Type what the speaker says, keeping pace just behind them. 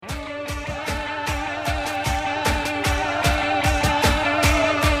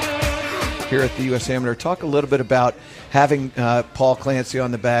here at the U.S. Amateur. Talk a little bit about having Paul Clancy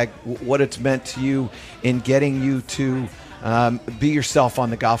on the bag, what it's meant to you in getting you to be yourself on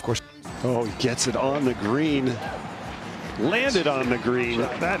the golf course. Oh, he gets it on the green. Landed on the green.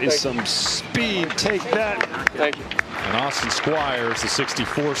 That is some speed. Take that. Thank you. And Austin Squires, the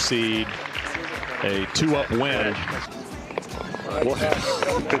 64 seed, a 2-up win. What a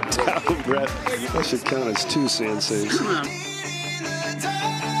down breath. That should count as 2 sand saves.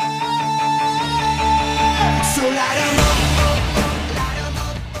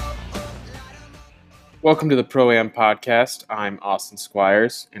 Welcome to the Pro-Am podcast. I'm Austin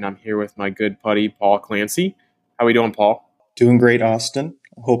Squires, and I'm here with my good buddy, Paul Clancy. How we doing, Paul? Doing great, Austin.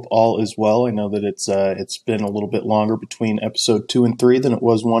 Hope all is well. I know that it's been a little bit longer between episode 2 and 3 than it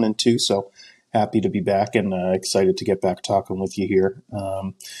was 1 and 2, so happy to be back and excited to get back talking with you here.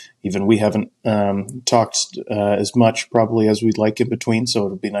 Even we haven't talked as much probably as we'd like in between, so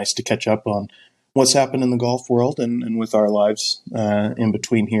it'll be nice to catch up on what's happened in the golf world and with our lives in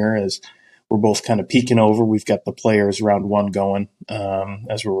between here as we're both kind of peeking over. We've got the Players round 1 going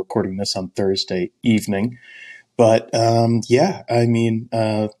as we're recording this on Thursday evening. But yeah, I mean,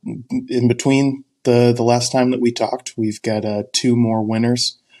 in between the last time that we talked, we've got 2 more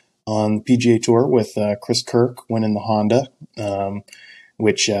winners on the PGA Tour with Chris Kirk winning the Honda,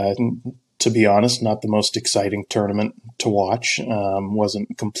 which, to be honest, not the most exciting tournament to watch.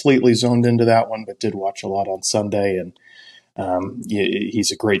 Wasn't completely zoned into that one, but did watch a lot on Sunday. And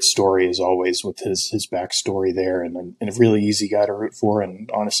he's a great story, as always, with his backstory there, and a really easy guy to root for, and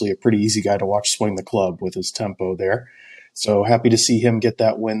honestly a pretty easy guy to watch swing the club with his tempo there. So happy to see him get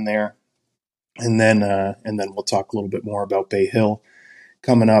that win there. And then we'll talk a little bit more about Bayhill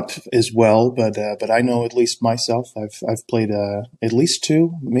coming up as well. But I know at least myself, I've played at least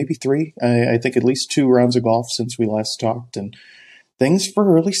 2, maybe 3. I think at least 2 rounds of golf since we last talked, and things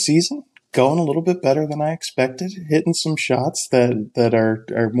for early season going a little bit better than I expected, hitting some shots that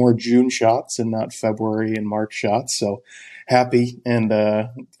are more June shots and not February and March shots. So happy, and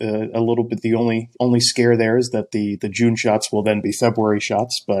a little bit the only scare there is that the June shots will then be February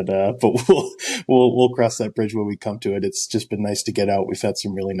shots, but we'll cross that bridge when we come to it. It's just been nice to get out. We've had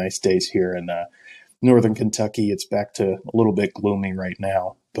some really nice days here in northern Kentucky. It's back to a little bit gloomy right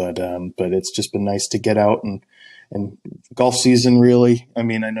now, but it's just been nice to get out and golf season, really. I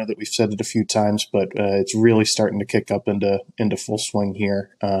mean, I know that we've said it a few times, but it's really starting to kick up into full swing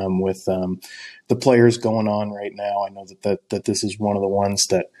here with the Players going on right now. I know that this is one of the ones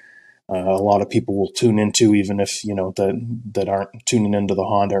that a lot of people will tune into, even if that aren't tuning into the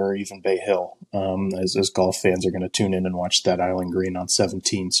Honda or even Bayhill, as golf fans are going to tune in and watch that Island Green on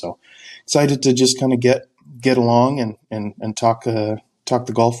 17. So excited to just kind of get along and talk the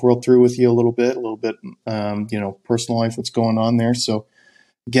golf world through with you a little bit, personal life, what's going on there. So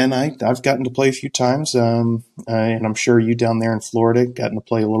again, I've gotten to play a few times, and I'm sure you down there in Florida gotten to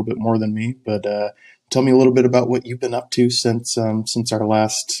play a little bit more than me, but tell me a little bit about what you've been up to since our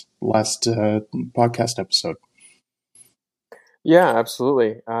last podcast episode. Yeah,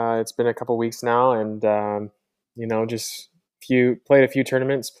 absolutely. It's been a couple weeks now, and just played a few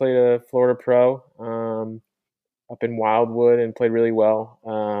tournaments, played a Florida Pro up in Wildwood and played really well.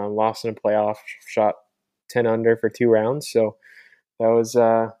 Lost in a playoff, shot 10 under for 2 rounds. So that was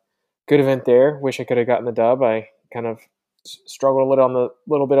a good event there. Wish I could have gotten the dub. I kind of struggled a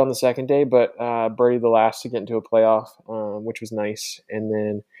little bit on the second day, but birdied the last to get into a playoff, which was nice. And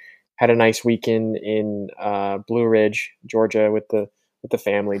then had a nice weekend in Blue Ridge, Georgia, with the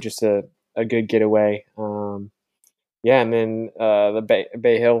family. Just a good getaway. And then the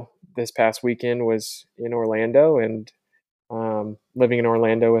Bayhill this past weekend was in Orlando, and living in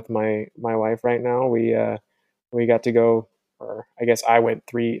Orlando with my wife right now. We got to go, or I guess I went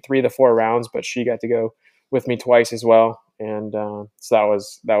three of the 4 rounds, but she got to go with me twice as well, and so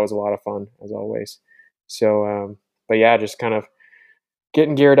that was a lot of fun as always. So, but yeah, just kind of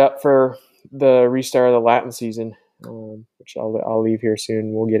getting geared up for the restart of the Latin season, which I'll leave here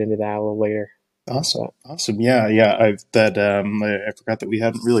soon. We'll get into that a little later. Awesome. Yeah. I forgot that we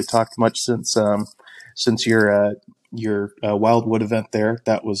hadn't really talked much since your Wildwood event there.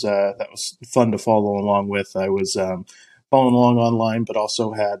 That was fun to follow along with. I was following along online, but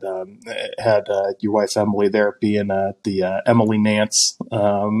also had your wife Emily there being the Emily Nance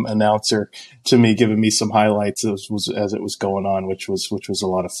announcer to me, giving me some highlights as it was going on, which was a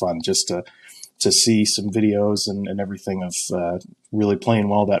lot of fun just to see some videos and everything of really playing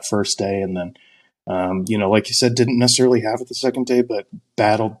well that first day, and then. Like you said, didn't necessarily have it the second day, but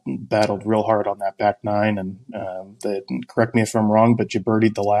battled real hard on that back 9. And correct me if I'm wrong, but you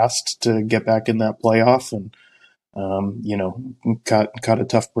birdied the last to get back in that playoff. And Caught a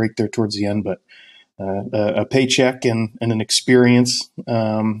tough break there towards the end, but a paycheck and an experience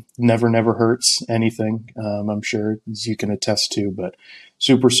never hurts anything. I'm sure, as you can attest to, but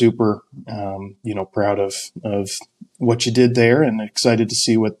super proud of what you did there, and excited to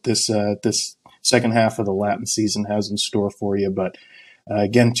see what this second half of the Latin season has in store for you. But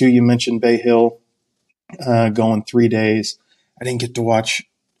again, too, you mentioned Bayhill going 3 days. I didn't get to watch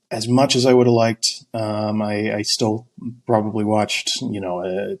as much as I would have liked. I still probably watched,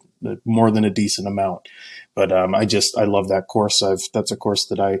 more than a decent amount, but I love that course. That's a course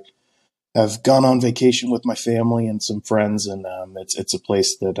that I've gone on vacation with my family and some friends, and it's a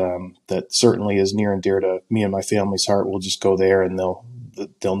place that certainly is near and dear to me and my family's heart. We'll just go there, and they'll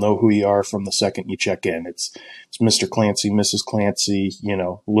know who you are from the second you check in. It's Mr. Clancy, Mrs. Clancy,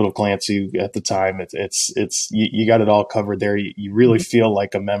 little Clancy at the time. It's you got it all covered there. You really feel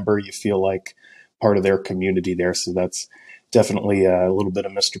like a member. You feel like part of their community there. So that's definitely a little bit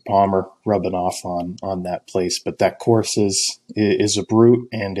of Mr. Palmer rubbing off on that place. But that course is a brute,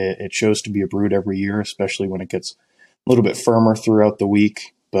 and it shows to be a brute every year, especially when it gets a little bit firmer throughout the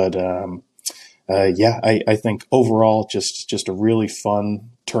week. But I think overall just a really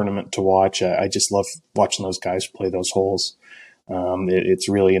fun tournament to watch. I just love watching those guys play those holes. It's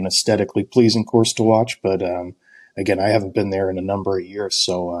really an aesthetically pleasing course to watch. But again, I haven't been there in a number of years.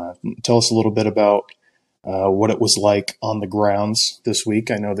 So tell us a little bit about what it was like on the grounds this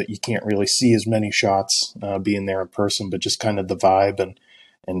week. I know that you can't really see as many shots being there in person, but just kind of the vibe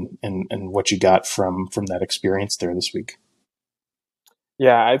and what you got from that experience there this week.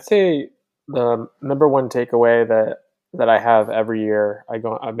 Yeah, I'd say the number one takeaway that I have every year,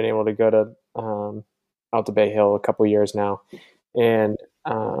 I've been able to go to out to Bayhill a couple years now, and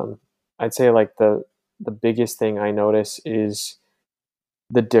I'd say like the biggest thing I notice is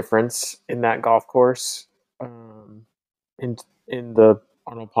the difference in that golf course in the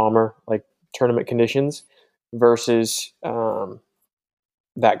Arnold Palmer like tournament conditions versus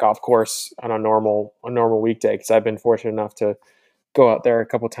that golf course on a normal weekday, because I've been fortunate enough to go out there a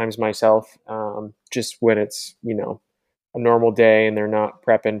couple times myself, just when it's a normal day and they're not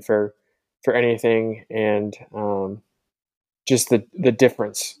prepping for anything, and just the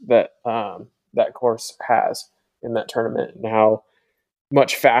difference that that course has in that tournament, and how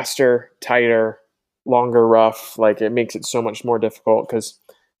much faster, tighter, longer rough. Like, it makes it so much more difficult, because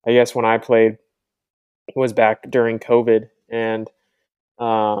I guess when I played was back during COVID, and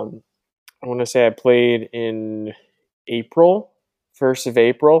I want to say I played in April, 1st of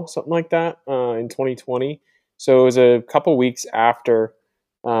April, something like that, in 2020. So it was a couple weeks after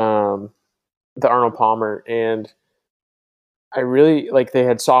the Arnold Palmer, and I really like they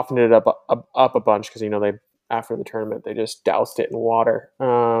had softened it up a bunch, because they after the tournament they just doused it in water.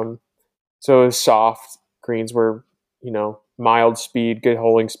 So it was soft. Greens were mild speed, good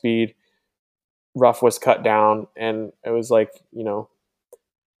holding speed. Rough was cut down, and it was like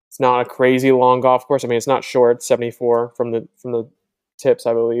it's not a crazy long golf course. I mean, it's not short, 74 from the tips,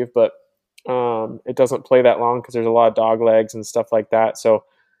 I believe, but it doesn't play that long because there's a lot of dog legs and stuff like that. So,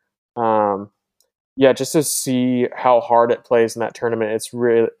 yeah, just to see how hard it plays in that tournament,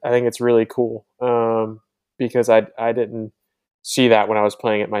 I think it's really cool, because I didn't see that when I was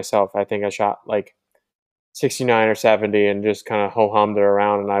playing it myself. I think I shot like 69 or 70 and just kind of ho-hummed it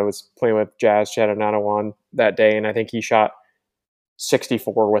around. And I was playing with Jazz Chattanooga that day, and I think he shot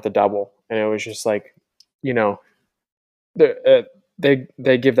 64 with a double, and it was just like,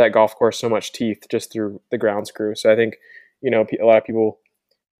 they give that golf course so much teeth just through the ground screw. So I think a lot of people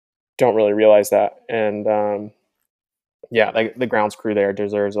don't really realize that, and yeah, like the ground screw there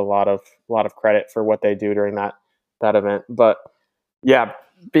deserves a lot of credit for what they do during that event. But yeah,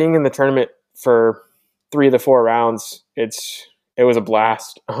 being in the tournament for 3 of the 4 rounds, it was a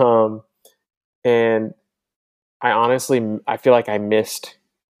blast, and I feel like I missed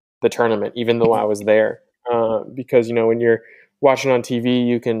the tournament, even though I was there, because when you're watching on TV,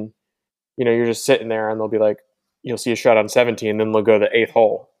 you can, you're just sitting there, and they'll be like, you'll see a shot on 17, then they'll go to the 8th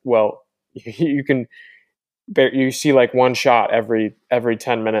hole. Well, you see like one shot every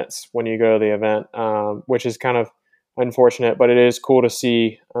 10 minutes when you go to the event, which is kind of unfortunate, but it is cool to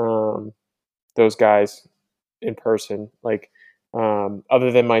see those guys in person. Like,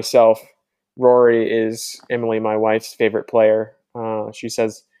 other than myself, Rory is Emily, my wife's favorite player. She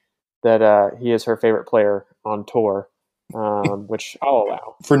says that he is her favorite player on tour, which I'll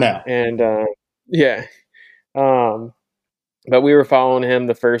allow For now. And yeah, but we were following him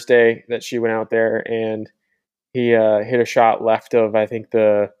the first day that she went out there, and he hit a shot left of, I think,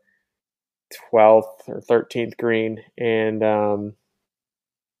 the 12th or 13th green, and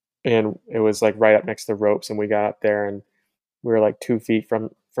and it was like right up next to the ropes, and we got up there and we were like 2 feet from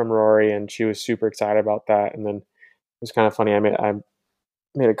Rory, and she was super excited about that. And then it was kind of funny. I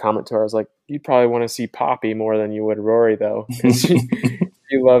made a comment to her. I was like, "You'd probably want to see Poppy more than you would Rory, though, because she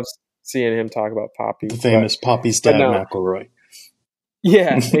loves seeing him talk about Poppy." The famous Poppy's but dad, no, McElroy.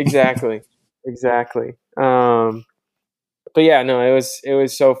 yeah, exactly, exactly. But yeah, no, it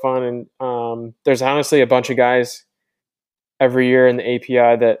was so fun, and there's honestly a bunch of guys every year in the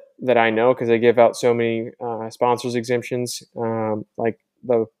API that I know because they give out so many sponsors exemptions, like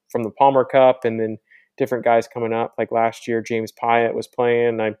the from the Palmer Cup, and then different guys coming up. Like last year, James Pyatt was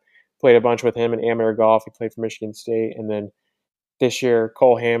playing. I played a bunch with him in amateur golf. He played for Michigan State, and then this year,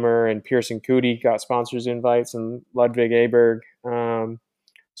 Cole Hammer and Pearson Cootie got sponsors invites, and Ludwig Aberg.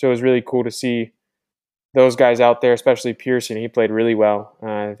 So it was really cool to see those guys out there, especially Pearson. He played really well.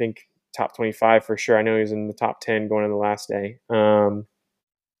 I think top 25 for sure. I know he was in the top 10 going into the last day. But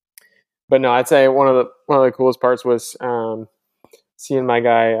no, I'd say one of the coolest parts was seeing my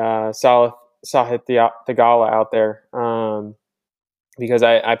guy Sahith Thagala out there, because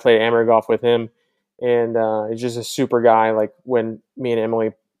I played amateur golf with him, and he's just a super guy. Like when me and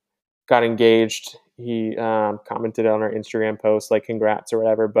Emily got engaged, he commented on our Instagram post like congrats or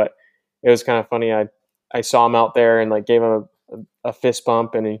whatever. But it was kind of funny. I saw him out there and like gave him a fist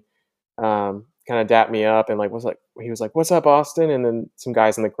bump, and he kind of dapped me up and like he was like, "What's up, Austin?" And then some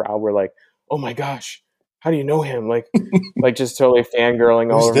guys in the crowd were like, "Oh my gosh, how do you know him?" Like just totally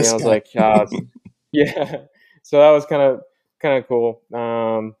fangirling all over me. I was like, yeah. So that was kind of cool.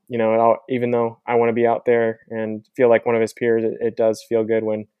 Even though I want to be out there and feel like one of his peers, it does feel good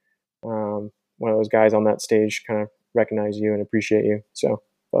when one of those guys on that stage kind of recognize you and appreciate you. So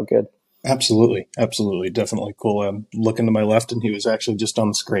felt good. Absolutely. Definitely cool. I'm looking to my left, and he was actually just on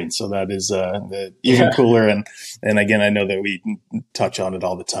the screen. So that is even cooler. And again, I know that we touch on it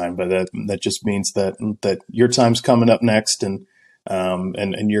all the time, but that just means that your time's coming up next, and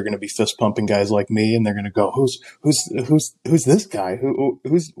you're going to be fist pumping guys like me, and they're going to go, who's this guy?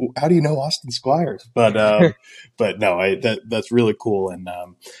 How do you know Austin Squires? But no, that's really cool. And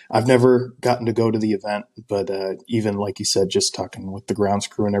I've never gotten to go to the event, but even like you said, just talking with the grounds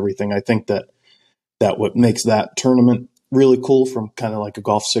crew and everything, I think that what makes that tournament really cool from kind of like a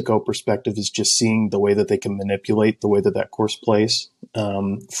golf sicko perspective is just seeing the way that they can manipulate the way that course plays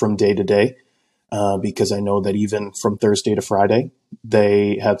from day to day. Because I know that even from Thursday to Friday,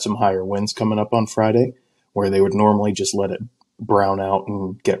 they had some higher winds coming up on Friday, where they would normally just let it brown out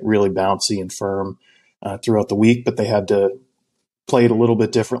and get really bouncy and firm throughout the week, but they had to play it a little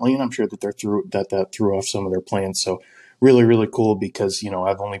bit differently, and I'm sure that that threw off some of their plans. So really, really cool because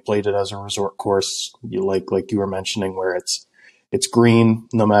I've only played it as a resort course, like you were mentioning, where it's green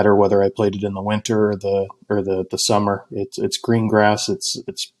no matter whether I played it in the winter or the summer. It's green grass.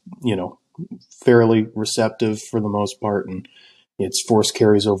 It's fairly receptive for the most part, and its force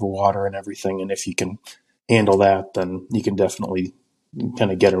carries over water and everything. And if you can handle that, then you can definitely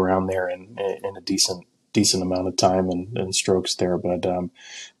kind of get around there in a decent amount of time and strokes there. But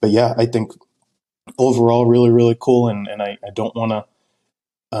yeah, I think overall really, really cool. And I don't want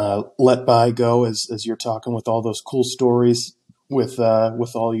to let by go as you're talking with all those cool stories with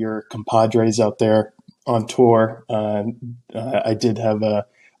all your compadres out there on tour. I did have a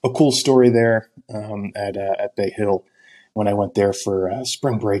cool story there at Bayhill when I went there for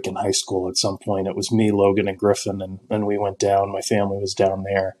spring break in high school. At some point, it was me, Logan, and Griffin, and we went down. My family was down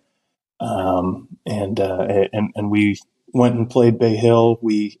there, and we went and played Bayhill.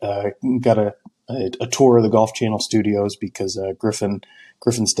 We got a tour of the Golf Channel studios because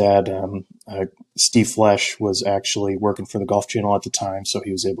Griffin's dad, Steve Flesh, was actually working for the Golf Channel at the time, so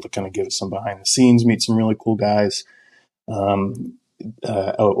he was able to kind of give us some behind the scenes, meet some really cool guys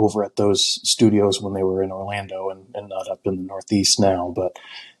over at those studios when they were in Orlando and not up in the Northeast now. But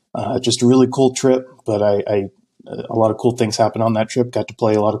just a really cool trip. But a lot of cool things happened on that trip. Got to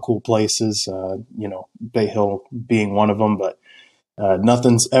play a lot of cool places, Bayhill being one of them, but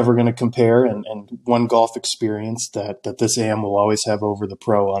nothing's ever going to compare. And one golf experience that this AM will always have over the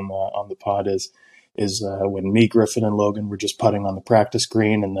pro on the pod is when me, Griffin, and Logan were just putting on the practice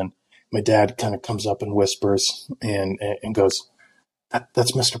green, and then my dad kind of comes up and whispers and goes,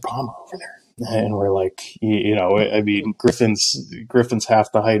 "That's Mr. Palmer over there." And we're like, I mean, Griffin's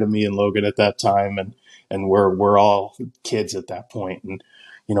half the height of me and Logan at that time, and we're all kids at that point, and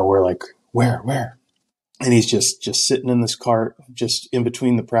we're like, where? And he's just sitting in this cart, just in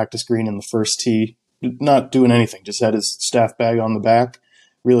between the practice green and the first tee, not doing anything, just had his staff bag on the back,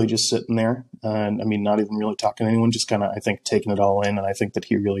 really just sitting there. And I mean, not even really talking to anyone, just kind of, I think, taking it all in. And I think that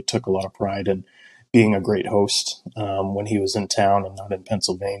he really took a lot of pride in being a great host when he was in town and not in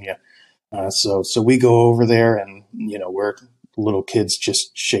Pennsylvania. So we go over there, and we're little kids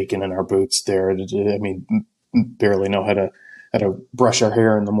just shaking in our boots there. I mean, barely know how to brush our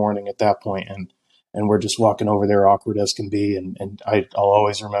hair in the morning at that point, and we're just walking over there, awkward as can be. And I'll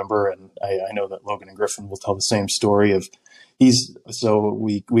always remember, and I know that Logan and Griffin will tell the same story of so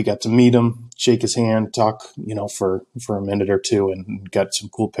we got to meet him, shake his hand, talk, for a minute or two, and got some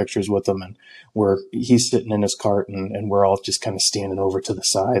cool pictures with him. And he's sitting in his cart, and we're all just kind of standing over to the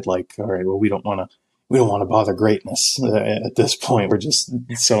side, like, all right, well, we don't want to bother greatness at this point. We're just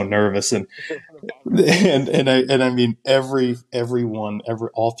so nervous, and I mean,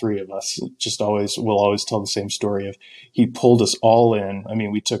 all three of us will always tell the same story of he pulled us all in. I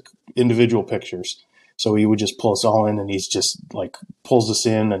mean, we took individual pictures. So he would just pull us all in, and he's just like pulls us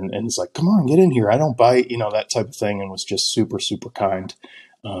in and is like, come on, get in here. I don't bite, that type of thing, and was just super, super kind.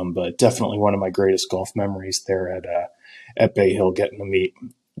 But definitely one of my greatest golf memories there at Bayhill, getting to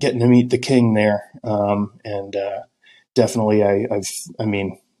meet the king there. And definitely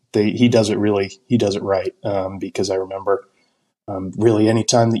he does it right. Because I remember really any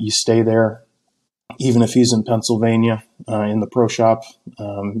time that you stay there, even if he's in Pennsylvania in the pro shop,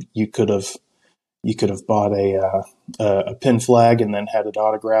 you could have bought a pin flag and then had it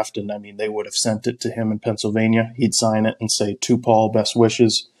autographed. And I mean, they would have sent it to him in Pennsylvania. He'd sign it and say, "To Paul, best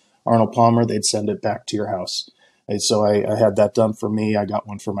wishes, Arnold Palmer." They'd send it back to your house. And so I had that done for me. I got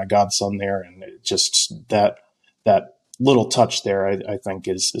one for my godson there. And it just that little touch there, I think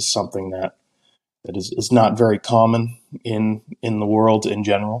is something that is not very common in the world in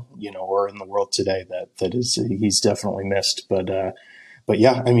general, or in the world today he's definitely missed. But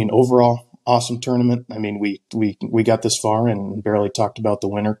yeah, I mean, overall, awesome tournament. I mean, we got this far and barely talked about the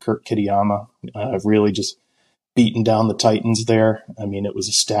winner, Kurt Kitayama, really just beating down the Titans there. I mean, it was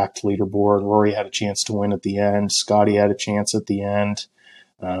a stacked leaderboard. Rory had a chance to win at the end. Scotty had a chance at the end.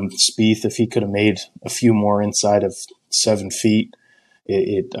 Spieth, if he could have made a few more inside of 7 feet,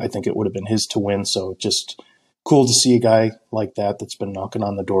 I think it would have been his to win. So just cool to see a guy like that's been knocking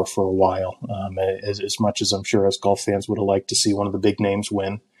on the door for a while. As much as I'm sure as golf fans would have liked to see one of the big names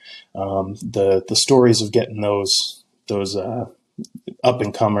win. The stories of getting those up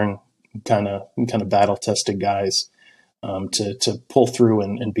and coming kind of battle tested guys to pull through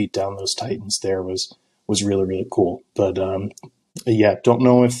and beat down those Titans there was really, really cool. But yeah, don't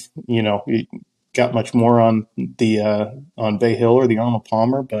know if you got much more on Bayhill or the Arnold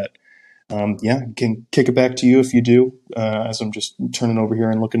Palmer, but yeah, can kick it back to you if you do, as I'm just turning over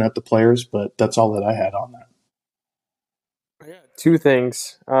here and looking at the players. But that's all that I had on that. Two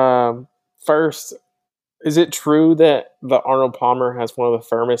things. First, is it true that the Arnold Palmer has one of the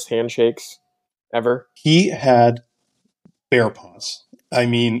firmest handshakes ever? He had bear paws. I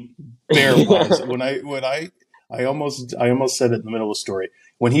mean, bear paws. When I almost said it in the middle of the story.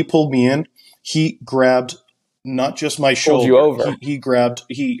 When he pulled me in, he grabbed not just my shoulder. You over. He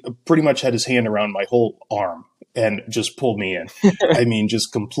pretty much had his hand around my whole arm and just pulled me in. I mean,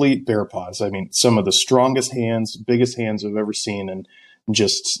 just complete bear paws. I mean, some of the strongest hands, biggest hands I've ever seen. And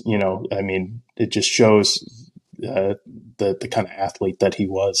just, I mean, it just shows the kind of athlete that he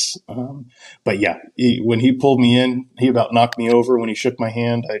was. But yeah, when he pulled me in, he about knocked me over. When he shook my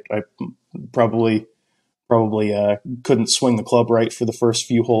hand, I probably couldn't swing the club right for the first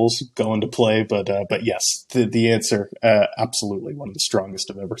few holes going to play. But yes, the answer, absolutely one of the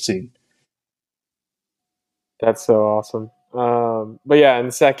strongest I've ever seen. That's so awesome. But yeah,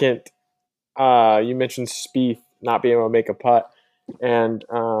 and second, you mentioned Spieth not being able to make a putt. And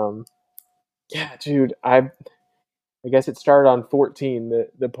yeah, dude, I guess it started on 14,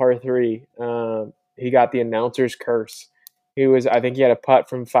 the par 3. He got the announcer's curse. I think he had a putt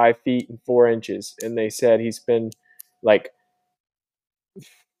from 5 feet and 4 inches, and they said he's been like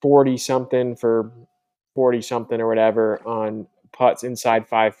 40 something for 40 something or whatever on putts inside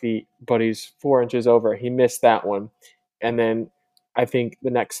 5 feet, but he's 4 inches over. He missed that one. And then I think the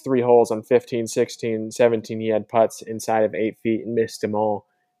next 3 holes on 15, 16, 17, he had putts inside of 8 feet and missed them all.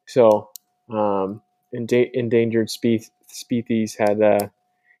 So endangered Spiethies had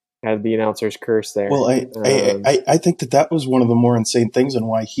the announcer's curse there. Well, I think that was one of the more insane things, and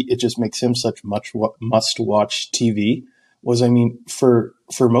why it just makes him such must-watch TV. Was, I mean, for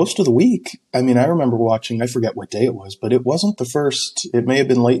most of the week, I mean, I remember watching, I forget what day it was, but it wasn't the first, it may have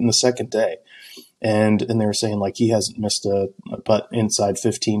been late in the second day. And they were saying, like, he hasn't missed a putt inside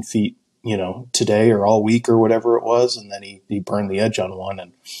 15 feet, today or all week or whatever it was. And then he burned the edge on one.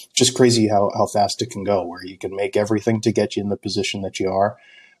 And just crazy how fast it can go, where you can make everything to get you in the position that you are.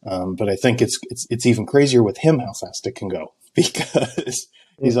 But I think it's even crazier with him how fast it can go, because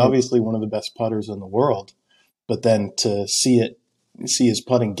He's obviously one of the best putters in the world, but then to see his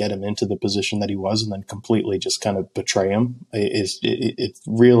putting get him into the position that he was and then completely just kind of betray him it's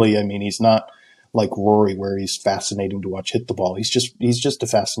really, I mean, he's not like Rory where he's fascinating to watch hit the ball. He's just a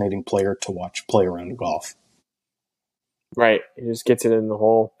fascinating player to watch play around golf. Right. He just gets it in the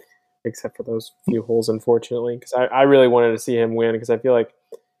hole, except for those few holes, unfortunately, because I really wanted to see him win because I feel like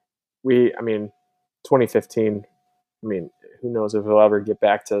 2015, I mean, who knows if he'll ever get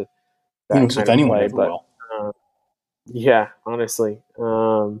back to that Who knows kind if of anyone play, ever but will. yeah, honestly.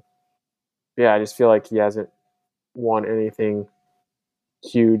 I just feel like he hasn't won anything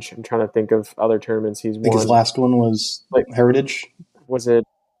huge. I'm trying to think of other tournaments he's I think won. his last one was like Heritage. Was it?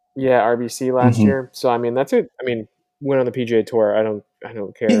 Yeah, RBC last Mm-hmm. year. So I mean, that's it. I mean, win on the PGA Tour. I don't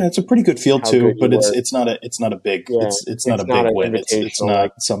care. Yeah, it's a pretty good field how too, good you but were. it's not a big it's not a not big an win. It's invitational,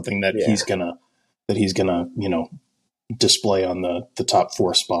 not something that yeah. he's gonna display on the top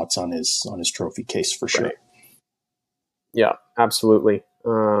 4 spots on his trophy case for sure. Right. Yeah, absolutely.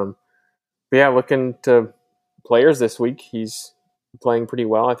 But yeah, looking to players this week, he's playing pretty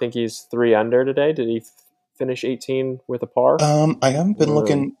well. I think he's 3 under today. Did he finish 18 with a par? I haven't been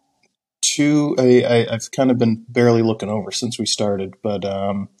looking too. I've kind of been barely looking over since we started, but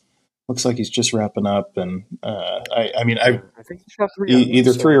looks like he's just wrapping up. And I think he shot 3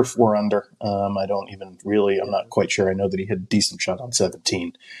 either under, 3 or 4 under. I don't even really. I'm not quite sure. I know that he had a decent shot on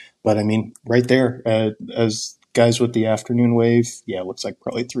 17, but I mean, right there as guys with the afternoon wave, yeah, looks like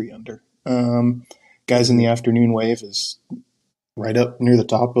probably 3 under. Guys in the afternoon wave is right up near the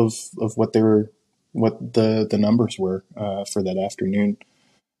top of what the numbers were for that afternoon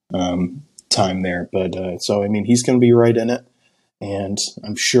time there. But so I mean, he's going to be right in it, and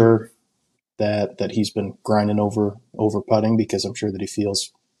I'm sure that he's been grinding over putting because I'm sure that he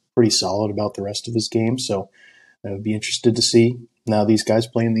feels pretty solid about the rest of his game. So I would be interested to see. Now these guys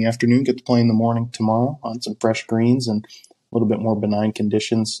play in the afternoon, get to play in the morning tomorrow on some fresh greens and a little bit more benign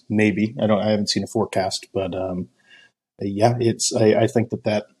conditions. Maybe I haven't seen a forecast, but yeah, I think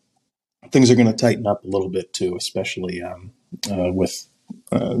that things are going to tighten up a little bit too, especially with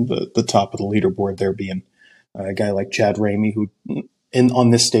the top of the leaderboard there being a guy like Chad Ramey, who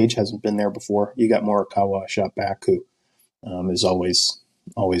on this stage hasn't been there before. You got Morikawa shot back, who is always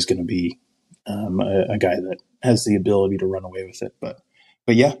going to be a guy that has the ability to run away with it. But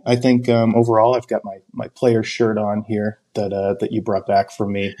yeah, I think overall I've got my player shirt on here that you brought back for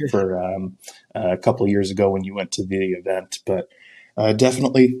me for a couple of years ago when you went to the event. But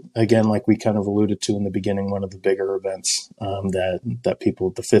definitely, again, like we kind of alluded to in the beginning, one of the bigger events that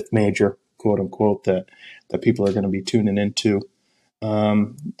people, the 5th major, quote unquote, that people are going to be tuning into.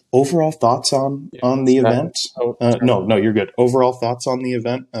 Overall thoughts on the event? No, you're good. Overall thoughts on the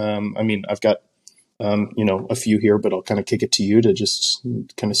event? I mean, I've got a few here, but I'll kind of kick it to you to just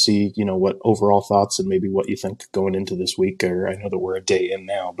kind of see, what overall thoughts and maybe what you think going into this week. Or I know that we're a day in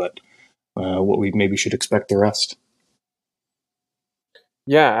now, but what we maybe should expect the rest.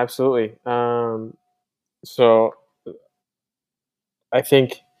 Yeah, absolutely. So I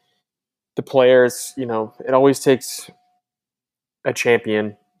think the players, it always takes a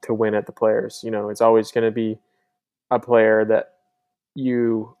champion to win at the players. It's always going to be a player that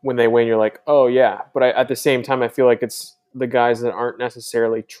when they win, you're like, oh yeah. But at the same time, I feel like it's the guys that aren't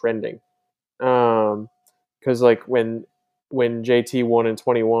necessarily trending. Because like when JT won in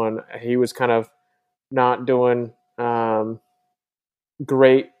 21, he was kind of not doing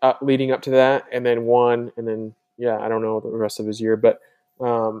great leading up to that, and then won, and then I don't know the rest of his year, but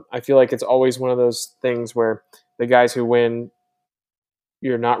I feel like it's always one of those things where the guys who win,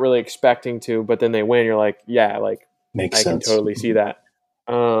 you're not really expecting to, but then they win, you're like, yeah, like Makes I sense. can totally see that.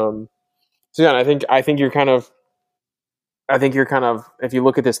 So yeah, I think you're kind of, if you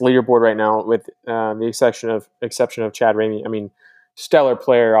look at this leaderboard right now, with the exception of Chad Ramey, I mean, stellar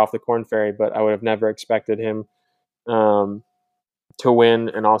player off the Korn Ferry, but I would have never expected him to win,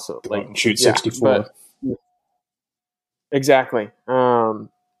 and also like shoot 64. But, exactly. And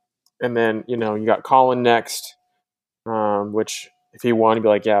then you got Colin next, which if he won, he'd be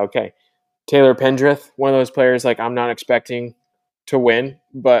like, yeah, okay. Taylor Pendrith, one of those players like I'm not expecting to win,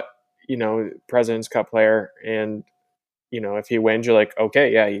 but President's Cup player, and if he wins, you're like,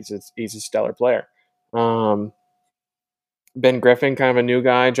 okay, yeah, he's a stellar player. Ben Griffin, kind of a new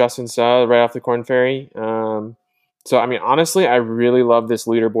guy. Justin Suh, right off the Korn Ferry. So I mean, honestly, I really love this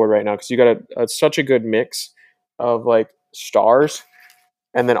leaderboard right now because you got such a good mix of like stars,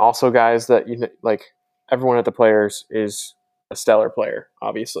 and then also guys that like everyone at the players is a stellar player,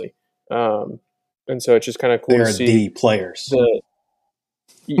 obviously. And so it's just kind of cool to see the players.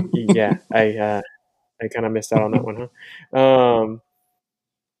 Yeah, I kind of missed out on that one, huh?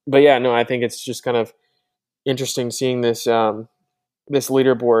 but yeah, no, I think it's just kind of interesting seeing this this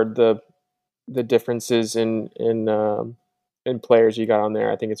leaderboard, the differences in players you got on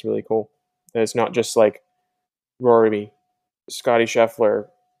there. I think it's really cool. And it's not just like Rory, Scotty Scheffler,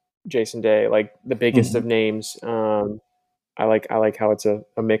 Jason Day, like the biggest of names. I like how it's a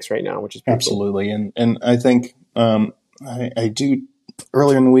mix right now, which is pretty Absolutely. Cool. And I think I do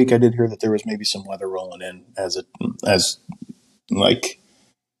earlier in the week I did hear that there was maybe some weather rolling in as like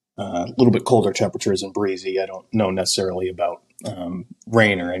a little bit colder temperatures and breezy. I don't know necessarily about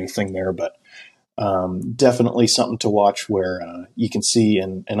rain or anything there, but definitely something to watch where you can see,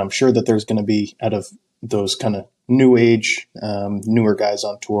 and I'm sure that there's going to be, out of those kind of new age, newer guys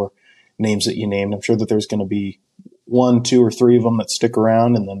on tour, names that you named, I'm sure that there's going to be 1, 2, or 3 of them that stick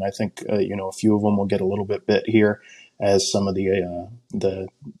around, and then I think a few of them will get a little bit here as some of the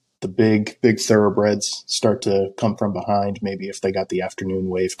big thoroughbreds start to come from behind. Maybe if they got the afternoon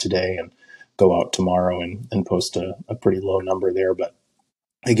wave today and go out tomorrow and post a pretty low number there. But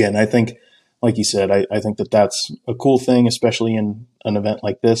again, I think, like you said, I think that that's a cool thing, especially in an event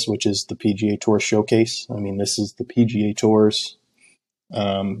like this, which is the PGA Tour Showcase. I mean, this is the PGA Tour's,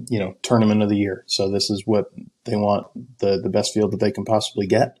 tournament of the year. So this is what they want, the best field that they can possibly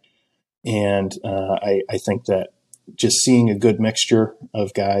get. And I think that just seeing a good mixture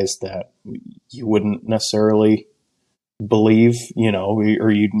of guys that you wouldn't necessarily believe,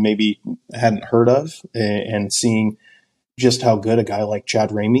 or you maybe hadn't heard of, and seeing just how good a guy like Chad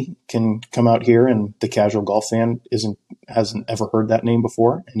Ramey can come out here, and the casual golf fan hasn't ever heard that name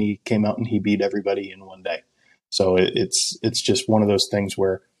before, and he came out and he beat everybody in one day. So it's just one of those things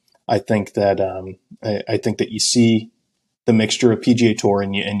where I think that I think that you see the mixture of PGA Tour,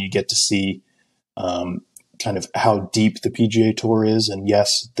 and you get to see kind of how deep the PGA Tour is. And yes,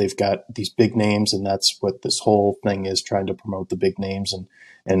 they've got these big names, and that's what this whole thing is, trying to promote the big names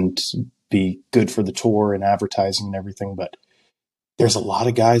and be good for the tour and advertising and everything. But there's a lot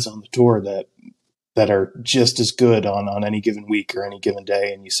of guys on the tour that are just as good on any given week or any given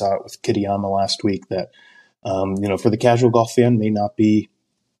day. And you saw it with Kitayama last week that, for the casual golf fan, may not be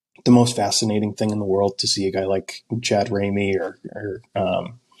the most fascinating thing in the world to see a guy like Chad Ramey or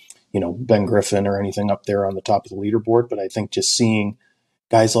Ben Griffin or anything up there on the top of the leaderboard. But I think just seeing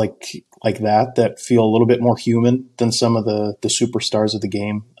guys like that feel a little bit more human than some of the superstars of the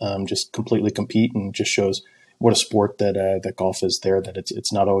game, just completely compete, and just shows what a sport that golf is there, that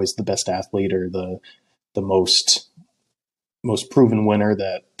it's not always the best athlete or the most proven winner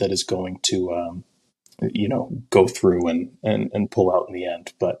that is going to go through and pull out in the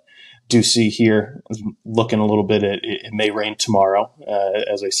end. But do see here, looking a little bit at it may rain tomorrow.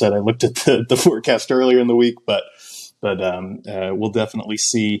 As I said, I looked at the forecast earlier in the week, but we'll definitely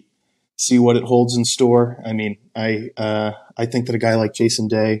see what it holds in store. I mean, I think that a guy like Jason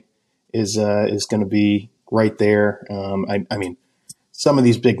Day is going to be right there. I mean, some of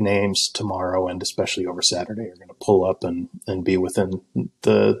these big names tomorrow, and especially over Saturday, are going to pull up and be within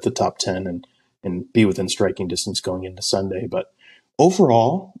the top 10 and be within striking distance going into Sunday. But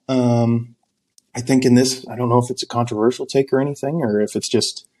overall, I think in this, I don't know if it's a controversial take or anything, or if it's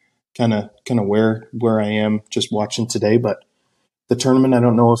just kind of where I am just watching today. But the tournament, I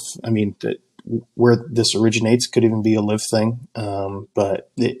don't know where this originates, could even be a live thing. But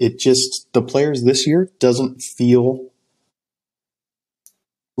it just, the players this year doesn't feel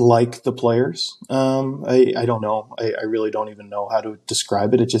like the players. I don't know. I really don't even know how to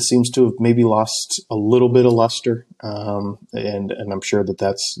describe it. It just seems to have maybe lost a little bit of luster. And I'm sure that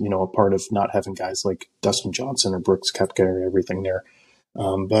that's, a part of not having guys like Dustin Johnson or Brooks Koepka or everything there.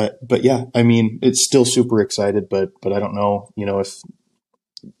 But yeah, I mean, it's still super excited, but I don't know, if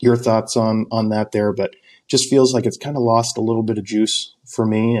your thoughts on that there, but just feels like it's kind of lost a little bit of juice for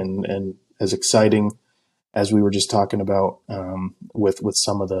me, and as exciting as we were just talking about with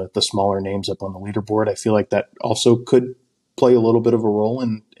some of the smaller names up on the leaderboard, I feel like that also could play a little bit of a role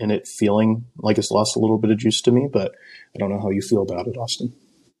in it feeling like it's lost a little bit of juice to me. But I don't know how you feel about it, Austin.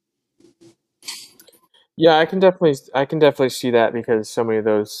 Yeah, I can definitely see that, because so many of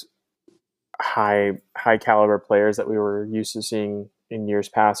those high caliber players that we were used to seeing in years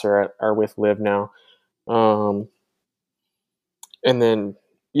past are with Liv now. And then,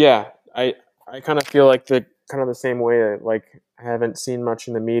 yeah, I kind of feel like the same way. Like, I haven't seen much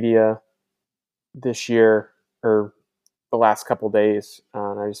in the media this year or the last couple days.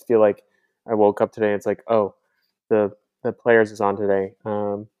 And I just feel like I woke up today and it's like, oh, the players is on today.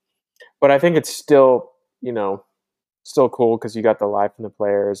 But I think it's still, still cool, because you got the live from the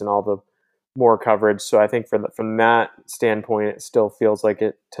players and all the more coverage. So I think from that standpoint, it still feels like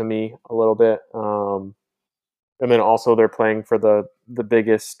it to me a little bit. And then also they're playing for the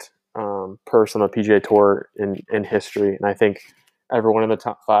biggest purse on the PGA Tour in history, and I think everyone in the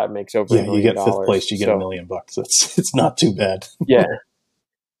top 5 makes over $1 million. You get fifth place, you get $1 million. It's not too bad. Yeah,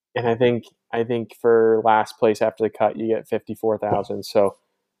 and I think for last place after the cut, you get 54,000. So,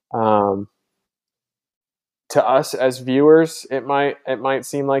 to us as viewers, it might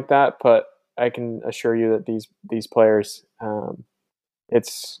seem like that, but I can assure you that these players,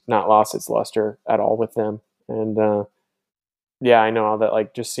 it's not lost its luster at all with them. And yeah, I know that,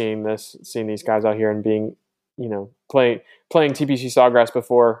 like, just seeing these guys out here and being, playing TPC Sawgrass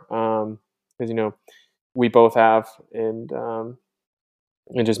before, because we both have, and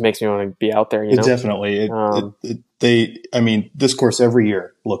it just makes me want to be out there. Definitely. This course every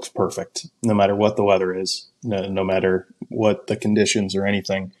year looks perfect, no matter what the weather is, no matter what the conditions or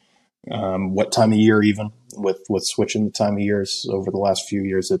anything, what time of year, even with switching the time of years over the last few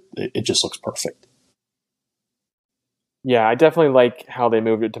years, it just looks perfect. Yeah, I definitely like how they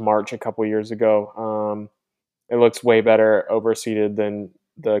moved it to March a couple years ago. It looks way better overseeded than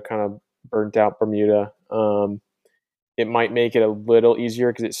the kind of burnt out Bermuda. It might make it a little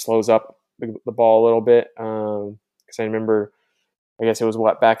easier because it slows up the ball a little bit. Because I remember, I guess it was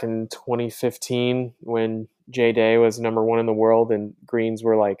back in 2015 when Jay Day was number 1 in the world and greens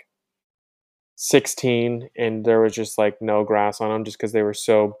were like 16 and there was just like no grass on them just because they were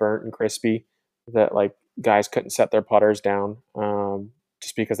so burnt and crispy that like guys couldn't set their putters down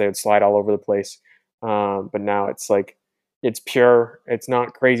just because they would slide all over the place. But now it's like, it's pure. It's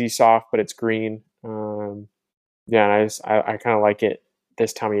not crazy soft, but it's green. Yeah, and I kind of like it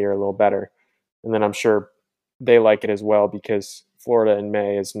this time of year a little better. And then I'm sure they like it as well because Florida in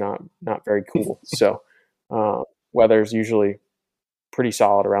May is not very cool. So weather's usually pretty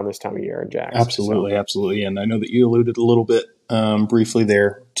solid around this time of year in Jax. Absolutely. And I know that you alluded a little bit briefly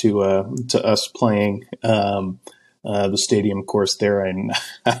there to us playing the stadium course there, and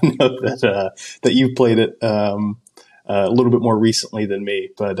I know that you've played it a little bit more recently than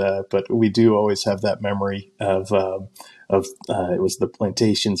me, but we do always have that memory of it was the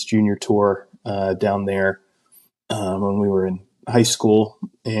Plantations Junior Tour down there when we were in high school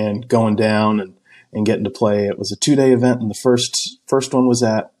and going down and getting to play. It was a 2-day event, and the first one was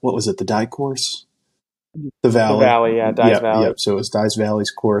at, what was it, the Dye course? The Valley. The Valley, yeah, Dye's Valley. Yep. So it was Dye's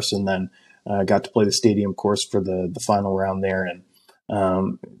Valley's course, and then got to play the stadium course for the final round there, and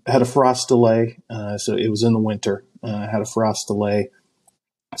had a frost delay. So it was in the winter. Had a frost delay.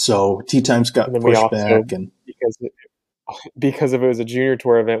 So tee times got pushed back, and because if it was a junior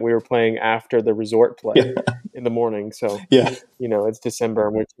tour event, we were playing after the resort play in the morning. So it's December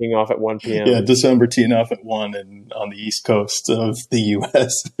and we're teeing off at 1 p.m. Yeah, December teeing off at 1, and on the east coast of the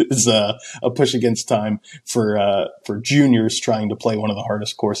U.S. is a push against time for juniors trying to play one of the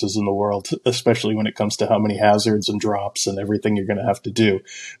hardest courses in the world, especially when it comes to how many hazards and drops and everything you're going to have to do.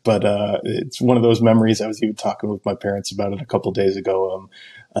 But it's one of those memories. I was even talking with my parents about it a couple of days ago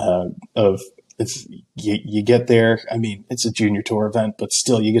of. You get there. I mean, it's a junior tour event, but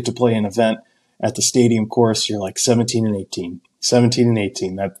still you get to play an event at the stadium course. You're like 17 and 18.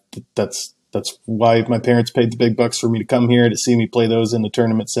 That's why my parents paid the big bucks for me to come here to see me play those in the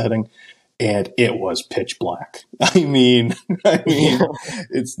tournament setting. And it was pitch black. I mean,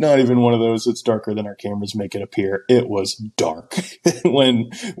 it's not even one of those that's darker than our cameras make it appear. It was dark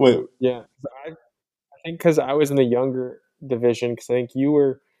Yeah. I think because I was in the younger division, because I think you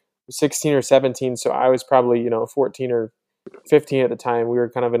were 16 or 17, so I was probably 14 or 15 at the time. We were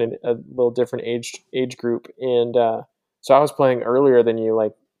kind of in a little different age group, and so I was playing earlier than you,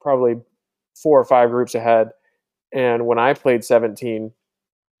 like probably 4 or 5 groups ahead. And when I played 17,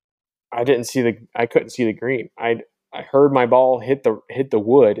 I couldn't see the green. I heard my ball hit the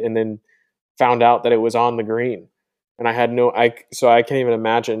wood, and then found out that it was on the green, and I had so I can't even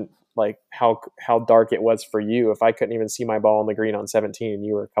imagine like how dark it was for you if I couldn't even see my ball on the green on 17 and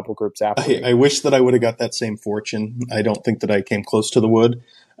you were a couple groups after me. I wish that I would have got that same fortune. I don't think that I came close to the wood.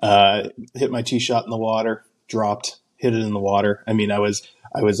 Hit my tee shot in the water, dropped, hit it in the water. I mean, I was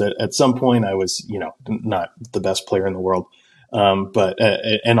at some point I was, not the best player in the world. But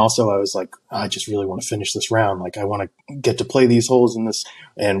and also I was like, I just really want to finish this round. Like I want to get to play these holes in this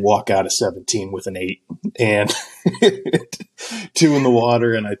and walk out of 17 with an 8 and 2 in the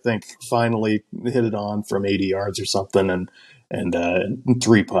water. And I think finally hit it on from 80 yards or something and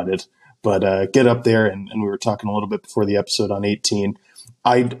 3 putted, but get up there. And we were talking a little bit before the episode on 18.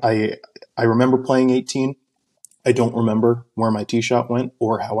 I remember playing 18. I don't remember where my tee shot went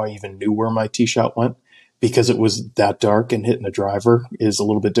or how I even knew where my tee shot went, because it was that dark, and hitting a driver is a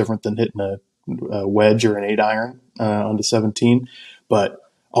little bit different than hitting a wedge or an 8-iron onto 17. But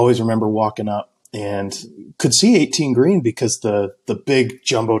always remember walking up and could see 18 green because the big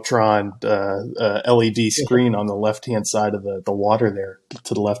jumbotron LED screen on the left hand side of the water there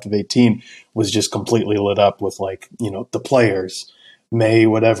to the left of 18 was just completely lit up with, like, the players, May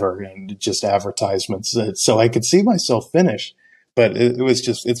whatever, and just advertisements. So I could see myself finish, but it was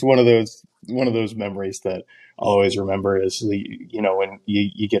just, it's one of those memories that I'll always remember is when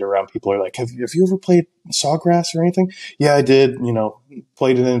you get around, people are like, have you ever played Sawgrass or anything? Yeah, I did.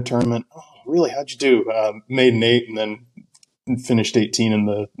 Played it in a tournament. Oh, really? How'd you do? Made an 8 and then finished 18 in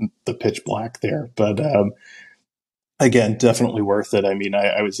the pitch black there. But again, definitely worth it. I mean,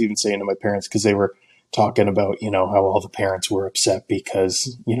 I was even saying to my parents, because they were talking about how all the parents were upset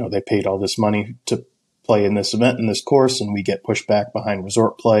because they paid all this money to play in this event in this course, and we get pushed back behind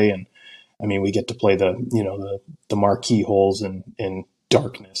resort play. And I mean, we get to play the marquee holes in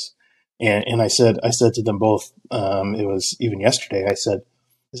darkness. And I said to them both, it was even yesterday, I said,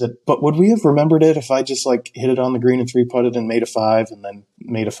 but would we have remembered it if I just like hit it on the green and 3-putted and made a 5 and then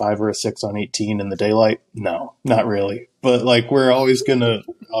made a 5 or a 6 on 18 in the daylight? No, not really. But like, we're always gonna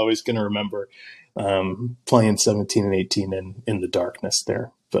remember playing 17 and 18 in the darkness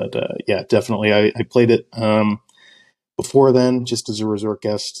there. But yeah, definitely, I played it before then, just as a resort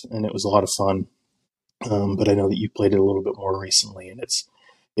guest, and it was a lot of fun. But I know that you played it a little bit more recently, and it's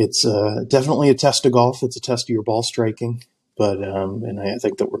definitely a test of golf. It's a test of your ball striking. But and I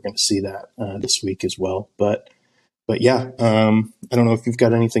think that we're going to see that this week as well. But yeah, I don't know if you've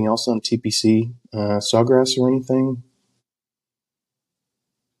got anything else on TPC Sawgrass or anything.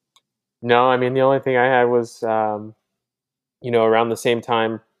 No, I mean, the only thing I had was around the same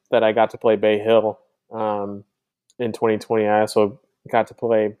time that I got to play Bayhill in 2020. I also got to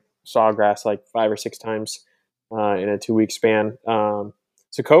play Sawgrass like 5 or 6 times in a 2-week span. So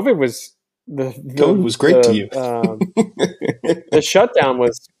COVID was COVID was great to you. The shutdown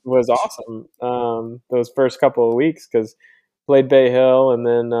was awesome. Those first couple of weeks, because played Bayhill and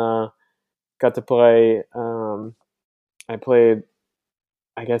then got to play. I played.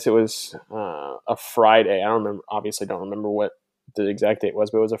 I guess it was a Friday. I don't remember. Obviously, don't remember what the exact date was,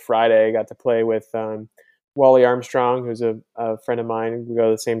 but it was a Friday. I got to play with Wally Armstrong, who's a friend of mine. We go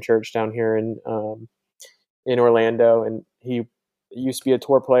to the same church down here in Orlando, and he used to be a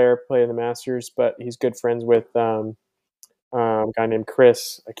tour player, playing the Masters, but he's good friends with a guy named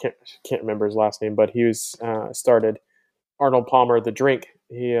Chris. I can't remember his last name, but he was started Arnold Palmer the drink.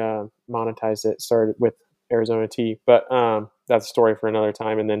 He monetized it, started with Arizona Tea, but that's a story for another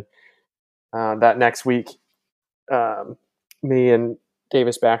time. And then that next week, me and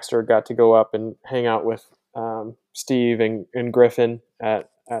Davis Baxter got to go up and hang out with Steve and Griffin at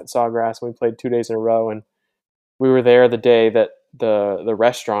Sawgrass. We played 2 days in a row, and we were there the day that the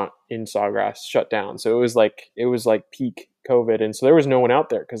restaurant in Sawgrass shut down. So it was like peak COVID, and so there was no one out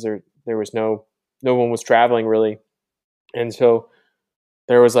there because there was no one was traveling really, and so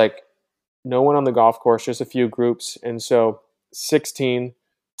there was like no one on the golf course, just a few groups, and so 16T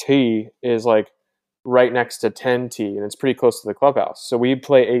is like right next to 10T, and it's pretty close to the clubhouse. So we'd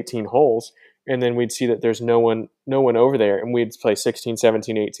play 18 holes, and then we'd see that there's no one over there, and we'd play 16,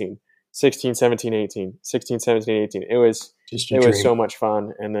 17, 18. 16, 17, 18, 16, 17, 18. It was so much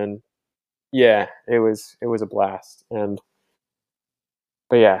fun. And then, yeah, it was a blast.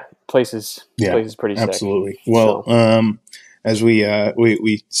 But yeah, place is pretty sick. Absolutely. Well, so. As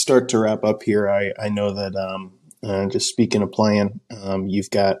we start to wrap up here, I know that just speaking of playing, you've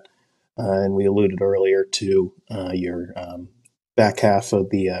got, and we alluded earlier to your back half of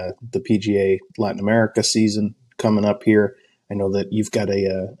the PGA Latin America season coming up here. I know that you've got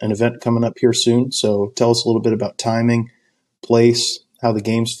an event coming up here soon, so tell us a little bit about timing, place, how the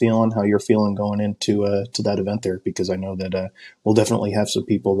game's feeling, how you're feeling going into to that event there, because I know that we'll definitely have some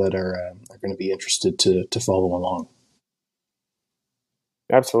people that are going to be interested to follow along.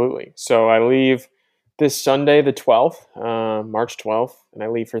 Absolutely. So I leave this Sunday, the 12th, March 12th, and I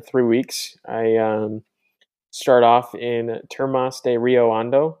leave for 3 weeks. I start off in Termas de Rio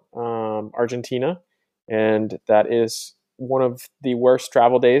Hondo, Argentina, and that is one of the worst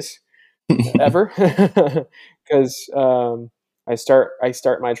travel days ever, because I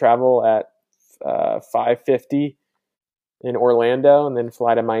start my travel at 5:50 in Orlando, and then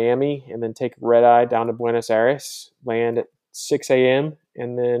fly to Miami, and then take red eye down to Buenos Aires, land at 6 a.m.,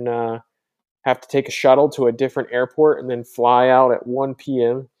 and then have to take a shuttle to a different airport, and then fly out at 1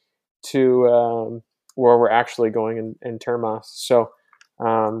 p.m. to where we're actually going in Termas. So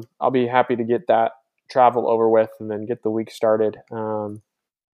I'll be happy to get that travel over with and then get the week started.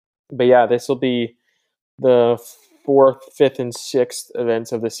 But yeah, this will be the 4th, 5th, and 6th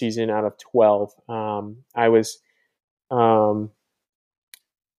events of the season out of 12. I was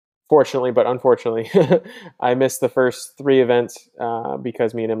fortunately, but unfortunately, I missed the first 3 events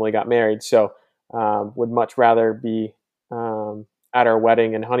because me and Emily got married. So would much rather be at our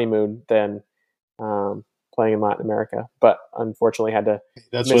wedding and honeymoon than playing in Latin America. But unfortunately, had to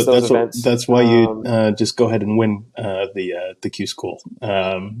miss those events. That's why you just go ahead and win the Q School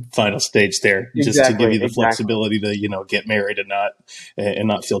final stage there, just to give you the flexibility to get married and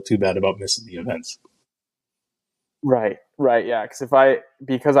not feel too bad about missing the events. Right, yeah.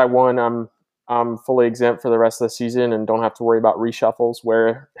 Because I won, I'm fully exempt for the rest of the season and don't have to worry about reshuffles.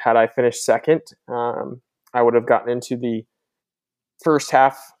 Where had I finished second, I would have gotten into the first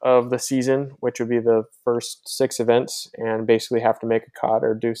half of the season, which would be the first 6 events, and basically have to make a cut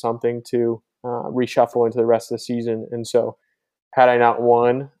or do something to reshuffle into the rest of the season. And so, had I not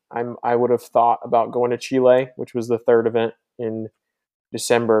won, I would have thought about going to Chile, which was the 3rd event in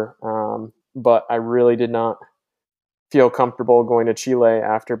December. But I really did not feel comfortable going to Chile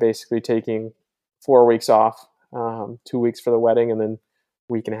after basically taking 4 weeks off, 2 weeks for the wedding, and then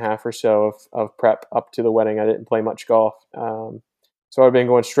a week and a half or so of prep up to the wedding. I didn't play much golf. So I've been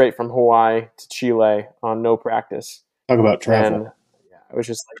going straight from Hawaii to Chile on no practice. Talk about travel. And it was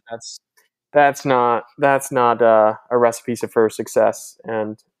just like, that's not a recipe for success.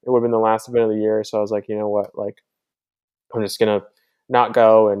 And it would have been the last event of the year. So I was like, you know what, like, I'm just going to not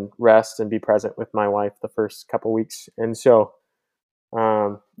go and rest and be present with my wife the first couple weeks. And so,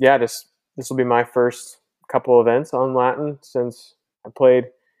 this will be my first couple events on Latin since I played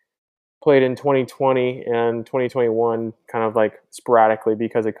in 2020 and 2021 kind of like sporadically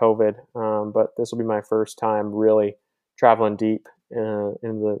because of COVID. But this will be my first time really traveling deep in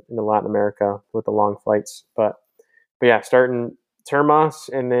the Latin America with the long flights. But yeah, starting Termas,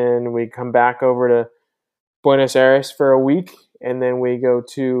 and then we come back over to Buenos Aires for a week, and then we go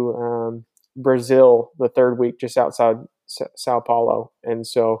to Brazil the 3rd week, just outside Sao Paulo. And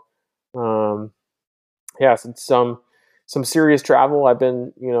so, some serious travel. I've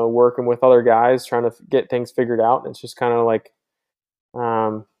been, working with other guys trying to get things figured out. And it's just kind of like,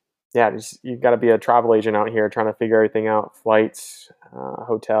 you've got to be a travel agent out here trying to figure everything out: flights,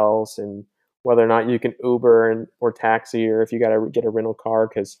 hotels, and whether or not you can Uber or taxi, or if you got to get a rental car,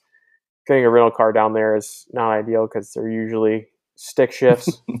 because getting a rental car down there is not ideal because they're usually stick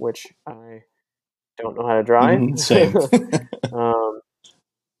shifts, which I don't know how to drive. Same.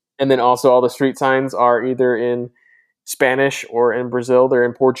 And then also all the street signs are either in Spanish or in Brazil, they're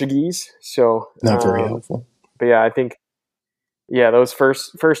in Portuguese. So not very helpful. But yeah, I think those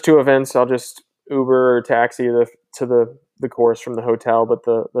first 2 events I'll just Uber or taxi to the course from the hotel. But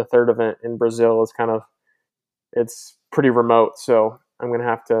the 3rd event in Brazil is it's pretty remote, so I'm gonna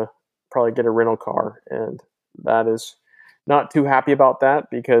have to probably get a rental car, and that is not too happy about that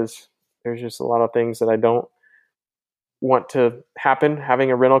because there's just a lot of things that I don't want to happen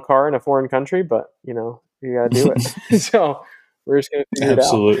having a rental car in a foreign country, but you got to do it. So we're just going to figure it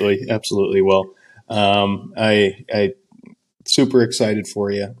out. Absolutely. Well, I super excited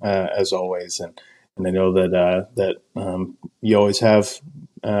for you as always, and I know that you always have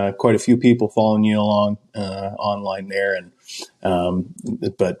quite a few people following you along online there, and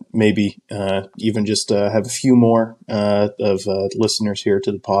but maybe even just have a few more of listeners here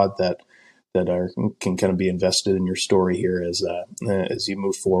to the pod that can kind of be invested in your story here as you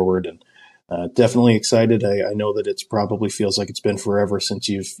move forward. And definitely excited. I know that it's probably feels like it's been forever since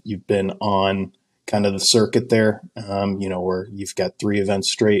you've been on kind of the circuit there, where you've got 3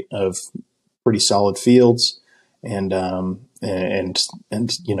 events straight of pretty solid fields, and a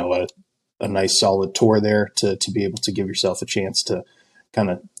nice solid tour there to be able to give yourself a chance to kind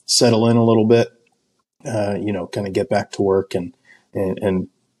of settle in a little bit, kind of get back to work and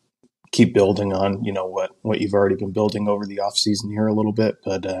keep building on, what you've already been building over the off season here a little bit.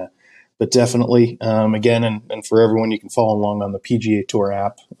 But definitely, again, and for everyone, you can follow along on the PGA Tour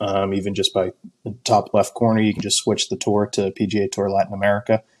app, even just by the top left corner. You can just switch the tour to PGA Tour Latin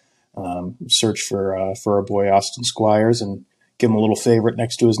America. Search for our boy Austin Squires and give him a little favorite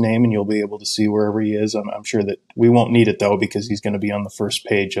next to his name, and you'll be able to see wherever he is. I'm sure that we won't need it though, because he's going to be on the first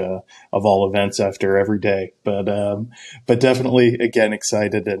page of all events after every day. But definitely, again,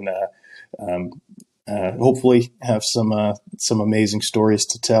 excited and hopefully have some amazing stories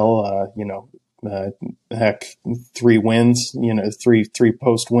to tell. Heck, 3 wins, 3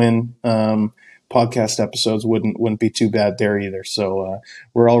 post-win podcast episodes wouldn't be too bad there either. So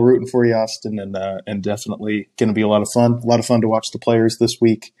we're all rooting for you, Austin, and definitely going to be a lot of fun. A lot of fun to watch the players this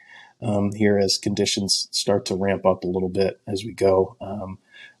week here as conditions start to ramp up a little bit as we go.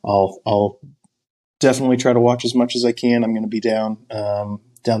 I'll definitely try to watch as much as I can. I'm going to be down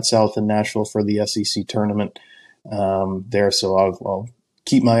south in Nashville for the SEC tournament there, so I'll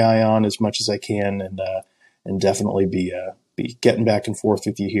keep my eye on as much as I can, and definitely be getting back and forth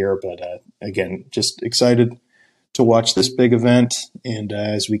with you here. But again, just excited to watch this big event. And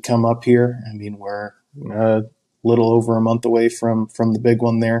as we come up here, I mean, we're a little over a month away from the big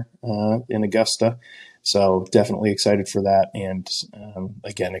one there in Augusta. So definitely excited for that. And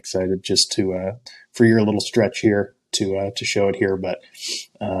again, excited just for your little stretch here to show it here. But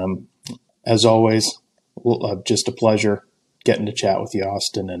as always, just a pleasure getting to chat with you,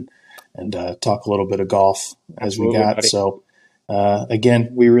 Austin, and talk a little bit of golf as we got. Buddy. So again,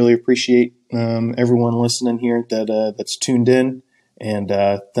 we really appreciate everyone listening here that's tuned in, and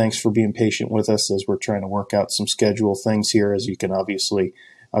thanks for being patient with us as we're trying to work out some schedule things here. As you can obviously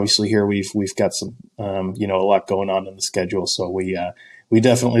here, we've got some a lot going on in the schedule, so we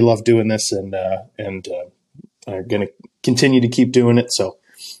definitely love doing this, and are going to continue to keep doing it. So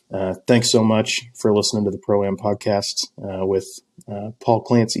thanks so much for listening to the Pro-Am podcast with Paul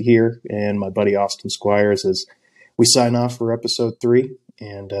Clancy here and my buddy Austin Squires as we sign off for episode 3,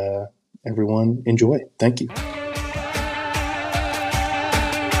 and everyone enjoy. Thank you.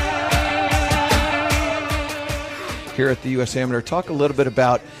 Here at the U.S. Amateur, talk a little bit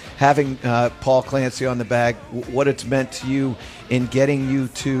about having Paul Clancy on the bag, what it's meant to you in getting you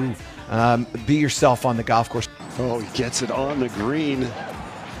to be yourself on the golf course. Oh, he gets it on the green.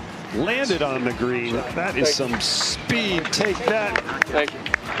 Landed on the green. That is some speed. Take that. Thank you.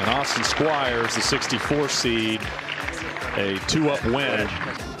 And Austin Squires, the 64 seed, a 2-up win.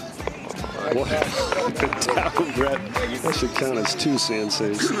 What down, Brett. That should count as 2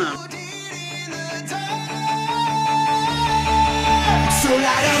 Senseis. So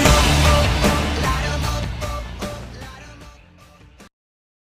light 'em up.